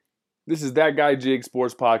This is That Guy Jig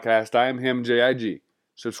Sports Podcast. I am him, JIG.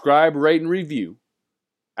 Subscribe, rate, and review.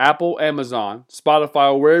 Apple, Amazon,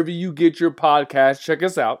 Spotify, wherever you get your podcast, check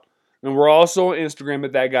us out. And we're also on Instagram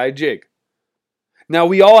at That Guy Jig. Now,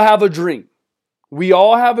 we all have a dream. We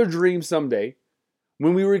all have a dream someday.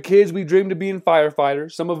 When we were kids, we dreamed of being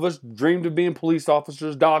firefighters. Some of us dreamed of being police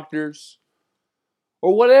officers, doctors,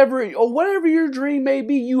 or whatever your dream may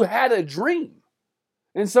be. You had a dream.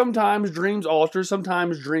 And sometimes dreams alter,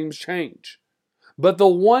 sometimes dreams change. But the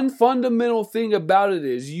one fundamental thing about it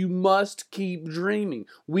is you must keep dreaming.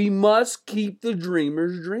 We must keep the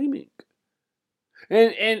dreamers dreaming.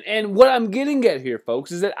 And what I'm getting at here,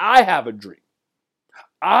 folks, is that I have a dream.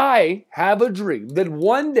 I have a dream that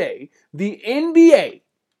one day the NBA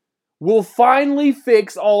will finally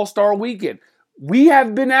fix All-Star Weekend. We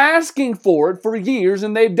have been asking for it for years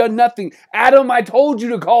and they've done nothing. Adam, I told you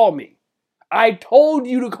to call me. I told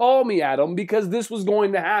you to call me, Adam, because this was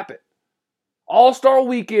going to happen. All-Star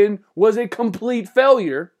Weekend was a complete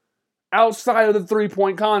failure outside of the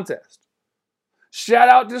three-point contest. Shout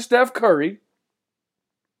out to Steph Curry.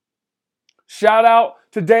 Shout out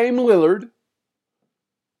to Dame Lillard.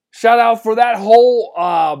 Shout out for that whole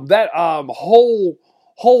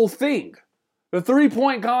thing. The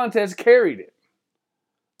three-point contest carried it.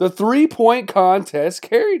 The three-point contest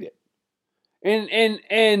carried it.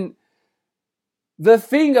 And the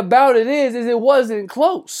thing about it is it wasn't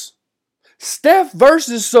close. Steph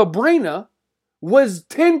versus Sabrina was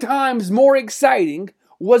 10 times more exciting,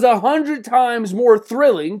 was 100 times more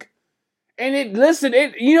thrilling. And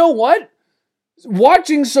you know what?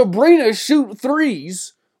 Watching Sabrina shoot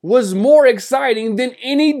threes was more exciting than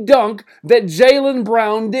any dunk that Jaylen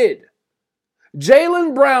Brown did.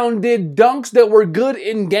 Jaylen Brown did dunks that were good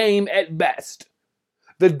in game at best.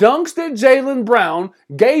 The dunks that Jaylen Brown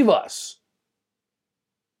gave us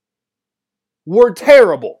were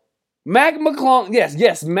terrible. Mac McClung,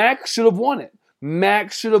 yes, Mac should have won it.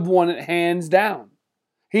 Mac should have won it hands down.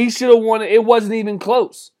 He should have won it. It wasn't even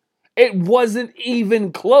close. It wasn't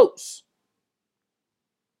even close.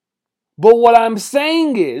 But what I'm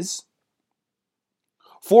saying is,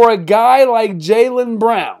 for a guy like Jaylen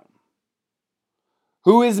Brown,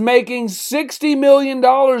 who is making $60 million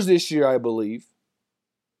this year, I believe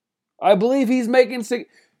he's making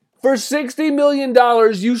for $60 million,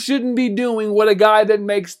 you shouldn't be doing what a guy that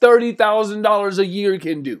makes $30,000 a year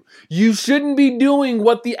can do. You shouldn't be doing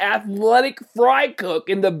what the athletic fry cook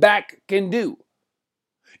in the back can do.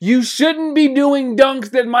 You shouldn't be doing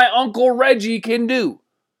dunks that my Uncle Reggie can do.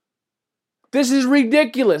 This is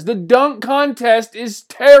ridiculous. The dunk contest is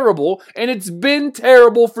terrible, and it's been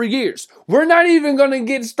terrible for years. We're not even going to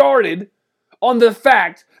get started on the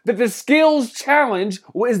fact that the skills challenge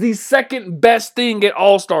is the second best thing at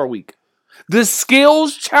All-Star Week. The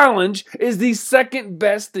skills challenge is the second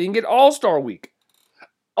best thing at All-Star Week.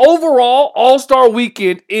 Overall, All-Star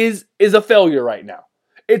Weekend is a failure right now.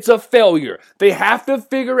 It's a failure. They have to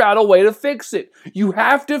figure out a way to fix it. You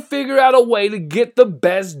have to figure out a way to get the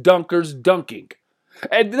best dunkers dunking.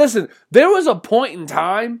 And listen, there was a point in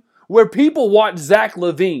time where people watched Zach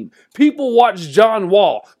LaVine, people watched John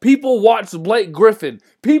Wall, people watched Blake Griffin,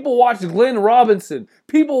 people watched Glenn Robinson,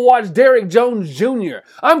 people watched Derrick Jones Jr.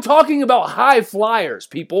 I'm talking about high flyers,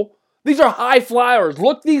 people. These are high flyers.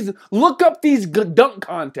 Look up these dunk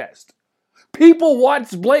contests. People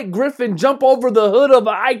watched Blake Griffin jump over the hood of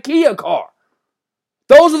an IKEA car.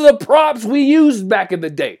 Those are the props we used back in the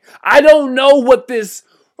day. I don't know what this...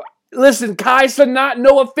 Listen, Kai Cenat,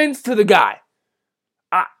 no offense to the guy.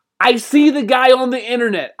 I see the guy on the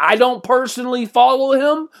internet. I don't personally follow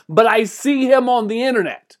him, but I see him on the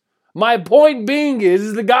internet. My point being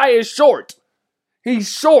is the guy is short. He's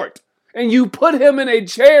short. And you put him in a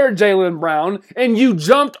chair, Jaylen Brown, and you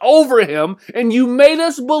jumped over him, and you made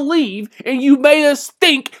us believe, and you made us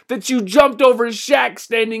think that you jumped over Shaq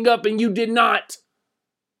standing up, and you did not.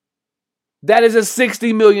 That is a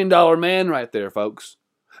 $60 million man right there, folks.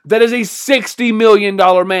 That is a $60 million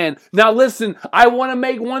man. Now listen, I want to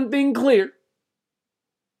make one thing clear.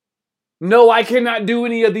 No, I cannot do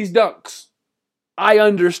any of these dunks. I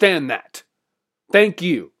understand that. Thank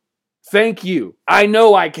you. Thank you. I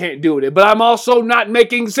know I can't do it, but I'm also not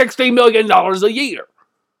making $60 million a year.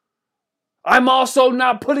 I'm also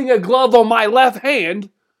not putting a glove on my left hand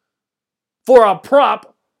for a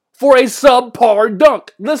prop for a subpar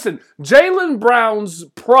dunk. Listen, Jaylen Brown's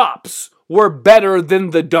props were better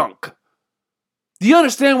than the dunk. Do you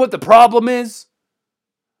understand what the problem is?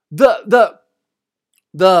 The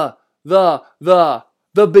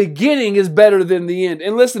beginning is better than the end.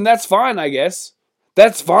 And listen, that's fine, I guess.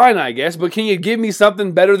 That's fine, I guess. But can you give me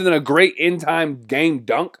something better than a great in-time game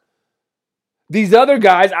dunk? These other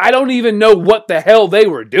guys, I don't even know what the hell they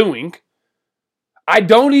were doing. I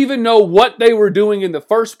don't even know what they were doing in the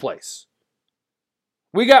first place.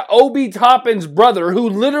 We got Obi Toppin's brother who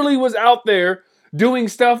literally was out there doing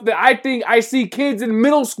stuff that I think I see kids in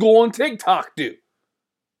middle school on TikTok do.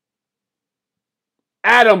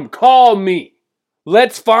 Adam, call me.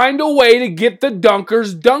 Let's find a way to get the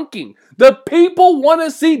dunkers dunking. The people want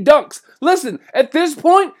to see dunks. Listen, at this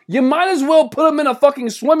point, you might as well put them in a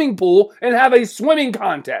fucking swimming pool and have a swimming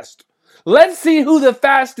contest. Let's see who the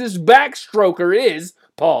fastest backstroker is,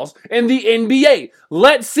 pause, in the NBA.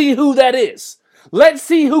 Let's see who that is. Let's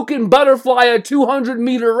see who can butterfly a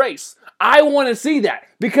 200-meter race. I want to see that.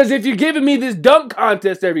 Because if you're giving me this dunk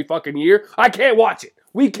contest every fucking year, I can't watch it.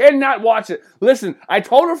 We cannot watch it. Listen, I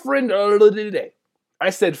told a friend earlier today, I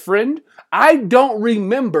said, friend, I don't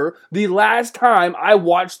remember the last time I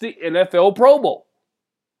watched the NFL Pro Bowl.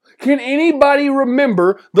 Can anybody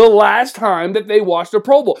remember the last time that they watched a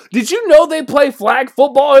Pro Bowl? Did you know they play flag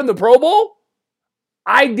football in the Pro Bowl?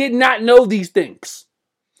 I did not know these things.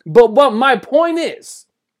 But my point is,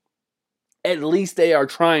 at least they are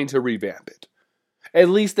trying to revamp it. At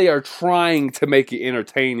least they are trying to make it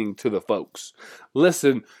entertaining to the folks.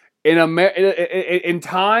 Listen, in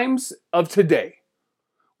times of today,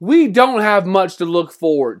 we don't have much to look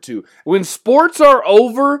forward to. When sports are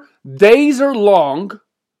over, days are long,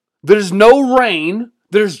 there's no rain,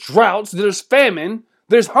 there's droughts, there's famine,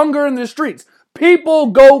 there's hunger in the streets. People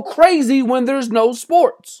go crazy when there's no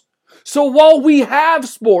sports. So while we have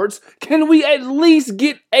sports, can we at least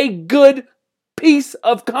get a good piece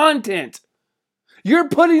of content? You're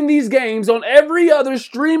putting these games on every other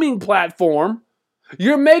streaming platform.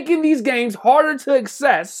 You're making these games harder to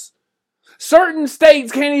access. Certain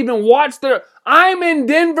states can't even watch their... I'm in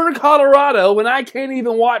Denver, Colorado, and I can't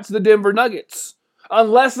even watch the Denver Nuggets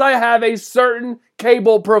unless I have a certain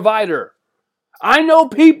cable provider. I know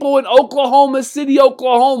people in Oklahoma City,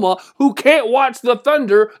 Oklahoma, who can't watch the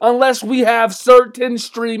Thunder unless we have certain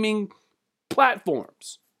streaming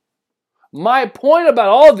platforms. My point about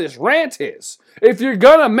all this rant is, if you're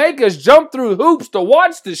gonna make us jump through hoops to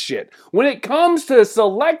watch this shit, when it comes to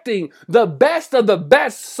selecting the best of the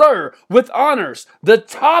best, sir, with honors, the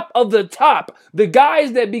top of the top, the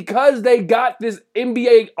guys that because they got this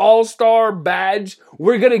NBA All-Star badge,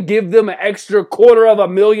 we're gonna give them an extra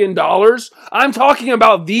 $250,000. I'm talking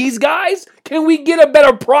about these guys. Can we get a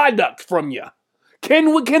better product from you? Can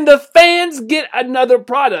the fans get another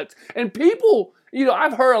product? And people... You know,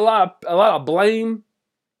 I've heard a lot of blame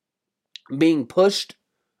being pushed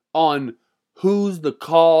on who's the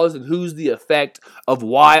cause and who's the effect of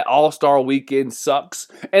why All-Star Weekend sucks.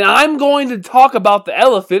 And I'm going to talk about the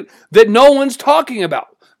elephant that no one's talking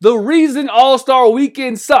about. The reason All-Star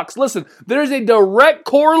Weekend sucks. Listen, there's a direct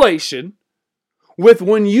correlation with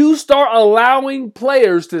when you start allowing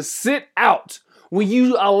players to sit out. When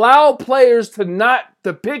you allow players to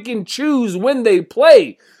pick and choose when they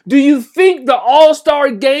play. Do you think the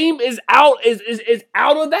All-Star game is out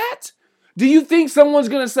of that? Do you think someone's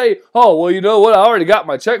going to say, oh, well, you know what? I already got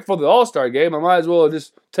my check for the All-Star game. I might as well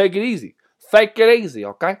just take it easy. Fake it easy,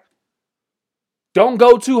 okay? Don't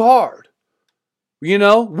go too hard. You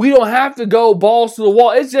know, we don't have to go balls to the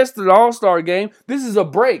wall. It's just an All-Star game. This is a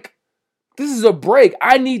break. This is a break.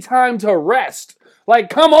 I need time to rest. Like,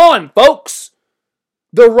 come on, folks.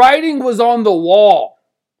 The writing was on the wall.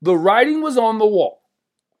 The writing was on the wall.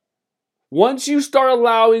 Once you start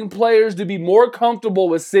allowing players to be more comfortable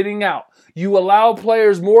with sitting out, you allow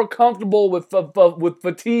players more comfortable with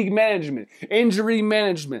fatigue management, injury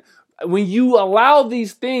management. When you allow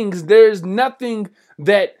these things, there's nothing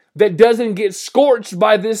that doesn't get scorched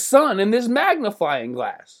by this sun and this magnifying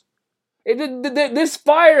glass. This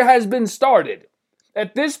fire has been started.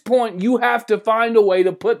 At this point, you have to find a way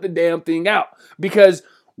to put the damn thing out. Because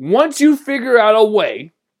once you figure out a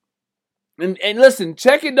way, and listen,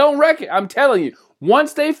 check it, don't wreck it. I'm telling you,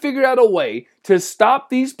 once they figure out a way to stop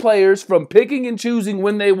these players from picking and choosing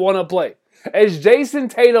when they want to play. As Jason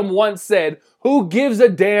Tatum once said, who gives a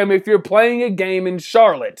damn if you're playing a game in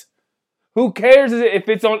Charlotte? Who cares if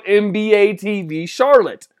it's on NBA TV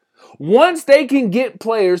Charlotte? Once they can get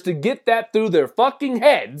players to get that through their fucking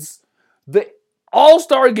heads, the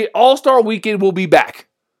All-Star Weekend will be back.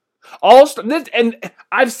 And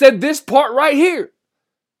I've said this part right here.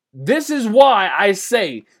 This is why I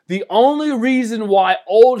say the only reason why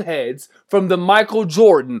old heads from the Michael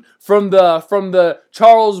Jordan, from the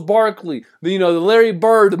Charles Barkley, the Larry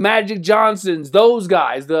Bird, the Magic Johnsons, those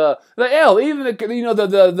guys, the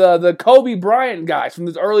Kobe Bryant guys from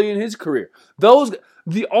this early in his career.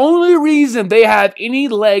 The only reason they have any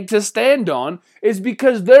leg to stand on is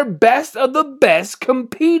because their best of the best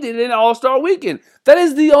competed in All-Star Weekend. That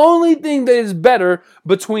is the only thing that is better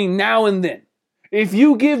between now and then. If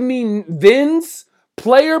you give me then's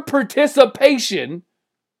player participation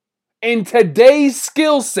in today's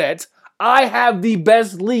skill set, I have the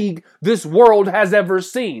best league this world has ever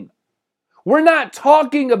seen. We're not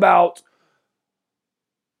talking about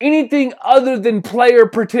anything other than player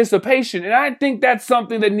participation. And I think that's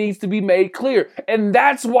something that needs to be made clear. And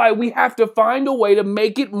that's why we have to find a way to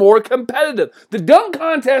make it more competitive. The dunk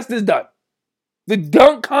contest is done. The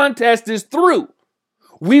dunk contest is through.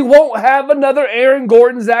 We won't have another Aaron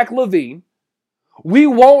Gordon, Zach LaVine. We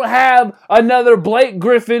won't have another Blake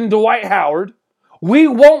Griffin, Dwight Howard. We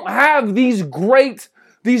won't have these great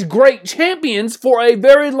champions for a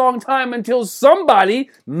very long time until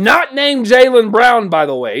somebody, not named Jaylen Brown, by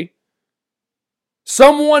the way,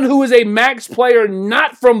 someone who is a max player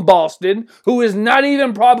not from Boston, who is not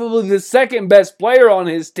even probably the second best player on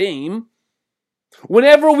his team,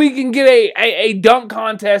 whenever we can get a dunk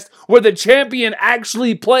contest where the champion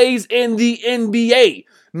actually plays in the NBA.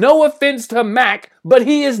 No offense to Mac, but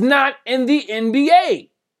he is not in the NBA.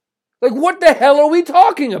 Like, what the hell are we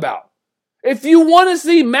talking about? If you want to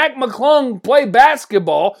see Mac McClung play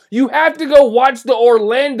basketball, you have to go watch the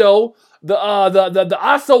Orlando, the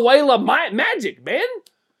Osceola Magic, man.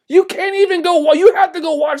 You can't even go. You have to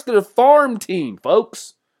go watch their farm team,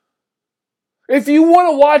 folks. If you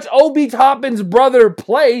want to watch Obi Toppin's brother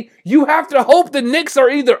play, you have to hope the Knicks are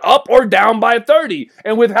either up or down by 30.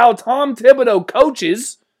 And with how Tom Thibodeau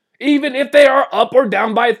coaches, even if they are up or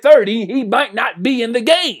down by 30, he might not be in the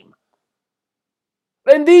game.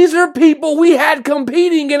 And these are people we had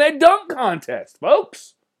competing in a dunk contest,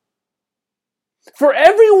 folks. For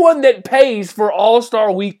everyone that pays for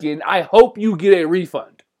All-Star Weekend, I hope you get a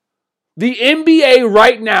refund. The NBA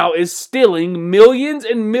right now is stealing millions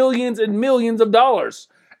and millions and millions of dollars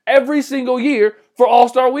every single year for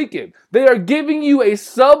All-Star Weekend. They are giving you a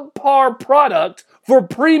subpar product for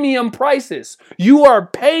premium prices. You are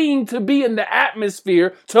paying to be in the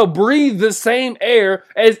atmosphere to breathe the same air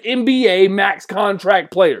as NBA max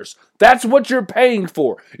contract players. That's what you're paying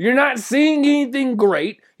for. You're not seeing anything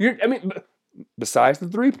great. Besides the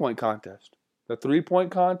three-point contest. The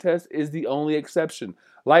three-point contest is the only exception.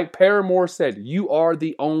 Like Paramore said, you are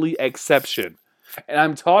the only exception. And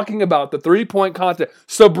I'm talking about the three-point contest.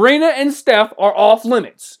 Sabrina and Steph are off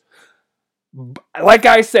limits. Like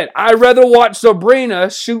I said, I'd rather watch Sabrina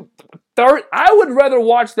shoot I would rather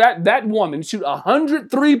watch that woman shoot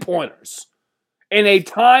 100 three-pointers in a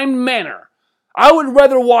timed manner. I would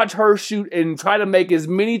rather watch her shoot and try to make as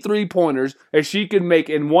many three-pointers as she can make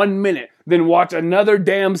in 1 minute than watch another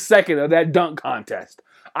damn second of that dunk contest.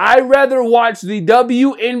 I'd rather watch the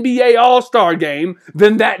WNBA All-Star Game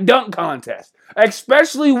than that dunk contest.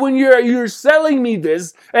 Especially when you're selling me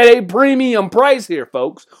this at a premium price here,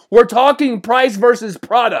 folks. We're talking price versus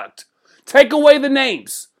product. Take away the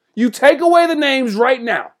names. You take away the names right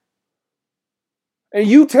now. And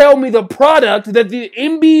you tell me the product that the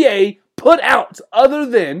NBA put out other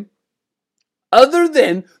than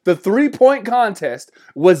the three-point contest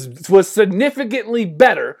was significantly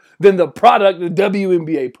better than the product the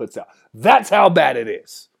WNBA puts out. That's how bad it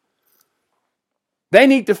is. They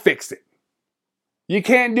need to fix it. You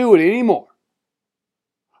can't do it anymore.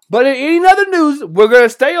 But in any other news, we're going to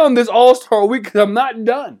stay on this All-Star Week because I'm not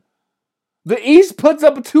done. The East puts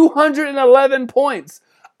up 211 points.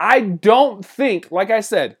 I don't think, like I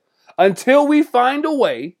said, until we find a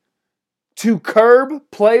way to curb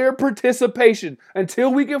player participation,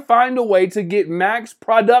 until we can find a way to get max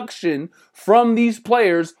production from these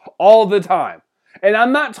players all the time. And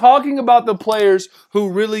I'm not talking about the players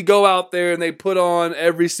who really go out there and they put on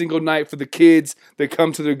every single night for the kids that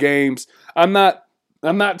come to their games. I'm not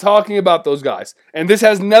talking about those guys. And this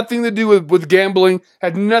has nothing to do with gambling,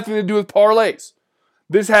 has nothing to do with parlays.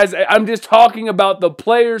 I'm just talking about the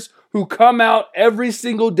players who come out every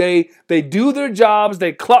single day. They do their jobs,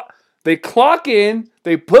 they clock in,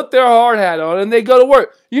 they put their hard hat on, and they go to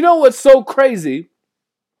work. You know what's so crazy?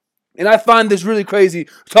 And I find this really crazy,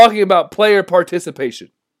 talking about player participation.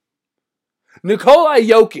 Nikola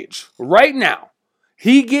Jokic, right now,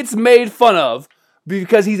 he gets made fun of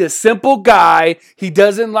because he's a simple guy. He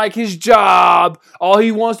doesn't like his job. All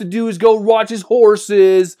he wants to do is go watch his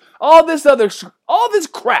horses. All this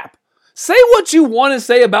crap. Say what you want to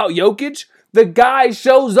say about Jokic. The guy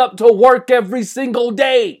shows up to work every single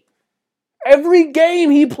day. Every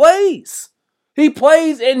game he plays. He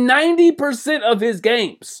plays in 90% of his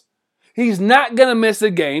games. He's not going to miss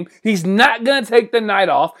a game. He's not going to take the night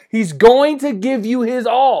off. He's going to give you his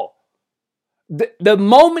all. The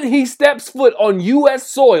moment he steps foot on U.S.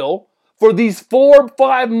 soil for these 4 or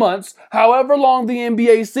 5 months, however long the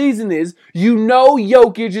NBA season is, you know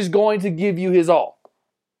Jokic is going to give you his all.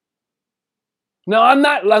 Now,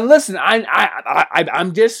 listen,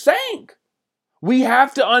 I'm just saying. We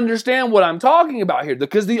have to understand what I'm talking about here,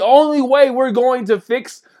 because the only way we're going to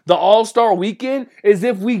fix the All-Star weekend is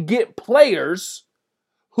if we get players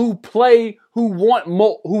who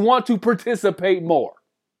want to participate more.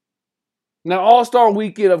 Now, All-Star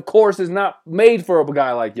weekend, of course, is not made for a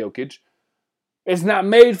guy like Jokic. It's not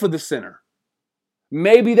made for the center.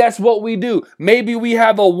 Maybe that's what we do. Maybe we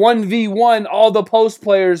have a 1v1, all the post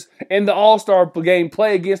players in the All-Star game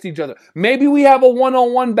play against each other. Maybe we have a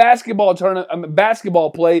one-on-one basketball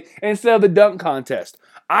play instead of the dunk contest.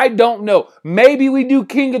 I don't know. Maybe we do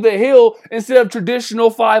King of the Hill instead of traditional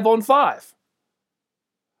 5-on-5.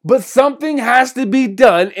 But something has to be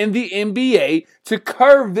done in the NBA to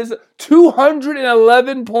curb this.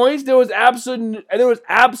 211 points. There was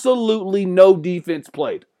absolutely no defense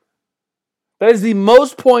played. That is the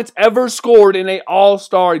most points ever scored in an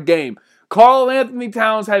All-Star game. Karl-Anthony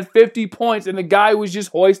Towns had 50 points, and the guy was just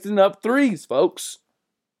hoisting up threes, folks.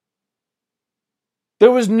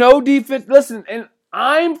 There was no defense. Listen, and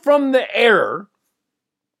I'm from the era.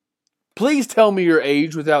 Please tell me your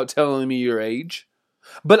age without telling me your age.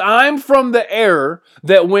 But I'm from the era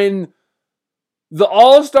that when the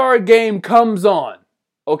All-Star game comes on,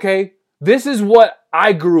 okay, this is what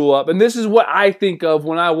I grew up, and this is what I think of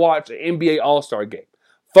when I watch an NBA All-Star game.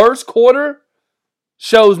 First quarter,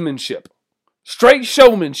 showsmanship. Straight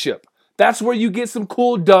showmanship. That's where you get some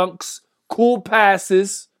cool dunks, cool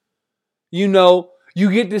passes. You know,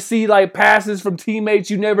 you get to see like passes from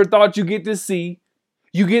teammates you never thought you get to see.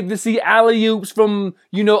 You get to see alley-oops from,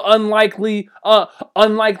 unlikely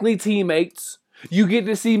teammates. You get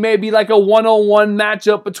to see maybe like a one-on-one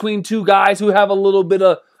matchup between two guys who have a little bit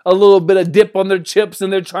of dip on their chips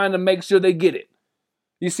and they're trying to make sure they get it.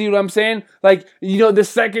 You see what I'm saying? Like, the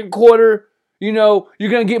second quarter, you're going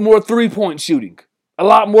to get more three-point shooting. A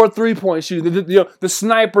lot more three-point shooting. The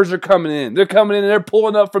snipers are coming in. They're coming in and they're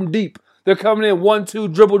pulling up from deep. They're coming in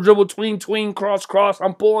 1-2, dribble, tween, cross.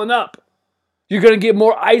 I'm pulling up. You're going to get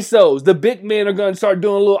more ISOs. The big men are going to start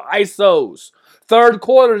doing little ISOs. Third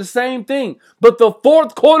quarter, the same thing. But the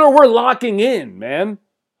fourth quarter, we're locking in, man.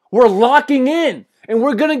 We're locking in. And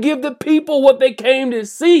we're going to give the people what they came to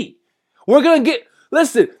see. We're going to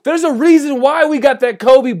listen, there's a reason why we got that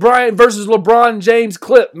Kobe Bryant versus LeBron James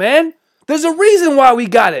clip, man. There's a reason why we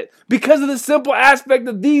got it. Because of the simple aspect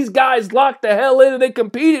that these guys locked the hell in and they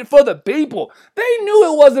competed for the people. They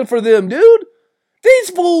knew it wasn't for them, dude.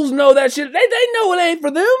 These fools know that shit. They know it ain't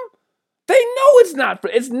for them. They know it's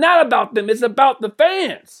not about them. It's about the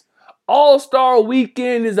fans. All-Star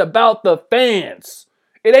Weekend is about the fans.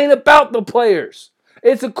 It ain't about the players.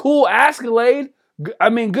 It's a cool accolade.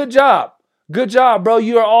 Good job. Good job, bro.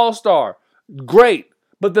 You're an all-star. Great.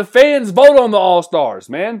 But the fans vote on the all-stars,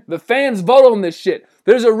 man. The fans vote on this shit.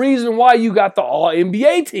 There's a reason why you got the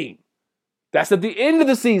all-NBA team. That's at the end of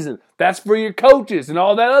the season. That's for your coaches and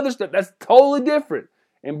all that other stuff. That's totally different.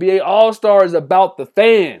 NBA All-Star is about the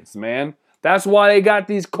fans, man. That's why they got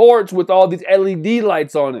these courts with all these LED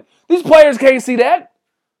lights on it. These players can't see that.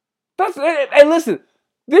 Hey, listen,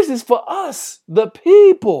 this is for us, the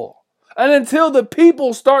people. And until the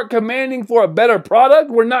people start commanding for a better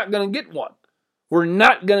product, we're not going to get one. We're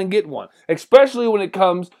not going to get one, especially when it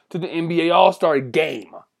comes to the NBA All-Star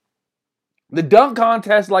game. The dunk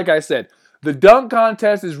contest, like I said, the dunk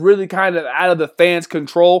contest is really kind of out of the fans'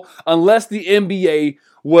 control unless the NBA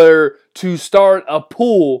were to start a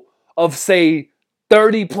pool of, say,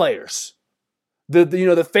 30 players.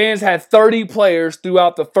 The fans had 30 players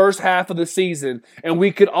throughout the first half of the season, and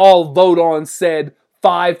we could all vote on said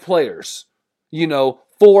 5 players,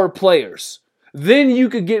 4 players. Then you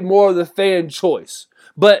could get more of the fan choice.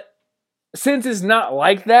 But since it's not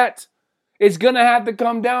like that, it's going to have to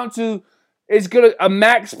come down to a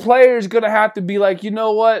max player is going to have to be like, you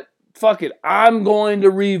know what? Fuck it. I'm going to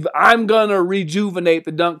rejuvenate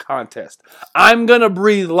the dunk contest. I'm going to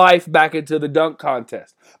breathe life back into the dunk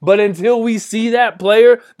contest. But until we see that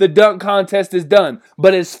player, the dunk contest is done.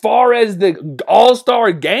 But as far as the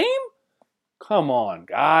All-Star game, come on,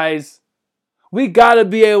 guys. We got to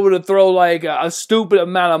be able to throw like a stupid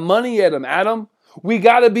amount of money at them, Adam. We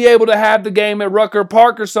got to be able to have the game at Rucker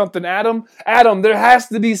Park or something, Adam. Adam, there has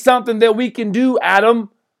to be something that we can do, Adam.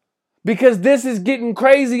 Because this is getting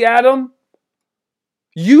crazy, Adam.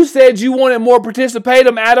 You said you wanted more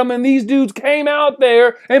participation, Adam, and these dudes came out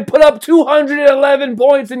there and put up 211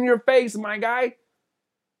 points in your face, my guy.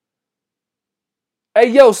 Hey,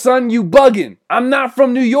 yo, son, you bugging. I'm not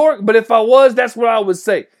from New York, but if I was, that's what I would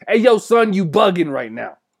say. Hey, yo, son, you bugging right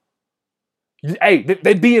now. Hey,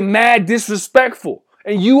 they being mad disrespectful,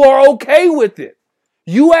 and you are okay with it.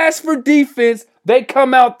 You ask for defense, they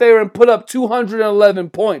come out there and put up 211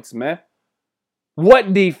 points, man.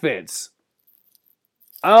 What defense?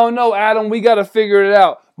 I don't know, Adam. We got to figure it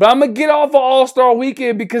out. But I'm going to get off of All-Star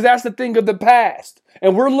Weekend because that's the thing of the past.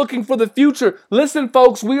 And we're looking for the future. Listen,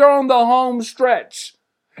 folks, we are on the home stretch.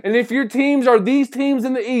 And if your teams are these teams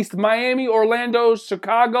in the East, Miami, Orlando,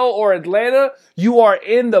 Chicago, or Atlanta, you are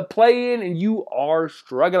in the play-in and you are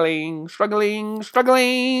struggling.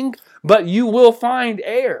 But you will find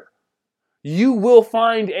air. You will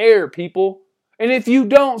find air, people. And if you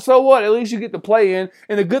don't, so what? At least you get the play-in.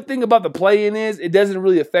 And the good thing about the play-in is it doesn't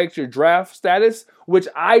really affect your draft status, which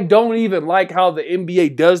I don't even like how the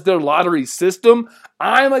NBA does their lottery system.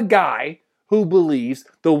 I'm a guy who believes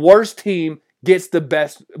the worst team gets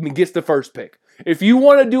the first pick. If you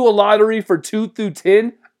want to do a lottery for 2 through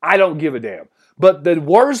 10, I don't give a damn. But the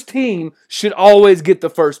worst team should always get the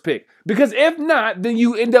first pick. Because if not, then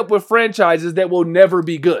you end up with franchises that will never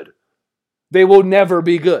be good. They will never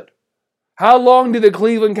be good. How long did the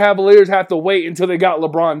Cleveland Cavaliers have to wait until they got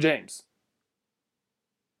LeBron James?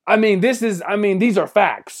 These are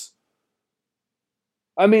facts.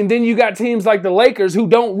 Then you got teams like the Lakers who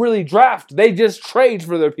don't really draft. They just trade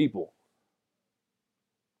for their people.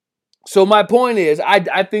 So my point is,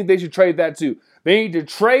 I think they should trade that too. They need to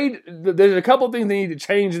trade. There's a couple things they need to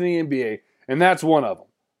change in the NBA, and that's one of them.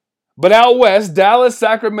 But out west, Dallas,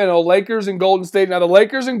 Sacramento, Lakers, and Golden State. Now, the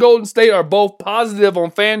Lakers and Golden State are both positive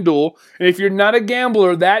on FanDuel. And if you're not a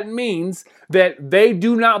gambler, that means that they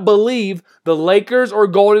do not believe the Lakers or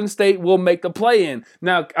Golden State will make the play-in.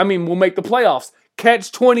 Will make the playoffs.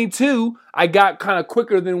 Catch 22, I got kind of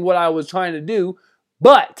quicker than what I was trying to do.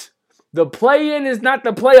 But the play-in is not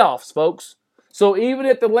the playoffs, folks. So even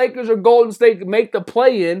if the Lakers or Golden State make the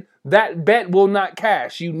play-in, that bet will not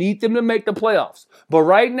cash. You need them to make the playoffs. But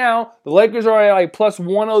right now, the Lakers are at like plus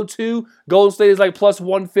 102. Golden State is like plus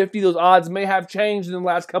 150. Those odds may have changed in the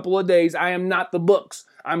last couple of days. I am not the books.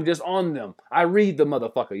 I'm just on them. I read the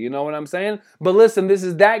motherfucker. You know what I'm saying? But listen, this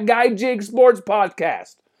is That Guy Jig Sports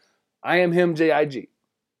Podcast. I am him, J-I-G.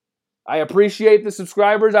 I appreciate the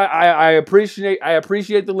subscribers. I appreciate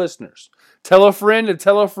the listeners. Tell a friend to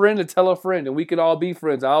tell a friend to tell a friend, and we can all be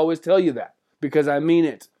friends. I always tell you that because I mean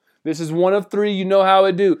it. This is one of 3. You know how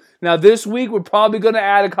I do. Now, this week, we're probably going to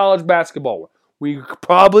add a college basketball one. We're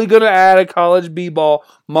probably going to add a college b-ball.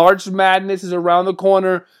 March Madness is around the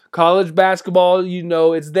corner. College basketball, you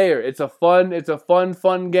know, it's there. It's a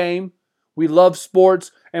fun game. We love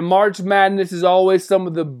sports. And March Madness is always some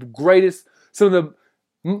of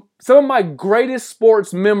my greatest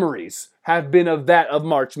sports memories have been of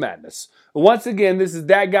March Madness. Once again, this is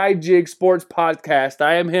That Guy Jig Sports Podcast.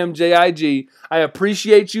 I am him, J-I-G. I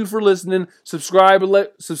appreciate you for listening. Subscribe,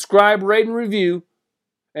 rate, and review.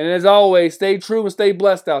 And as always, stay true and stay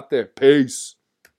blessed out there. Peace.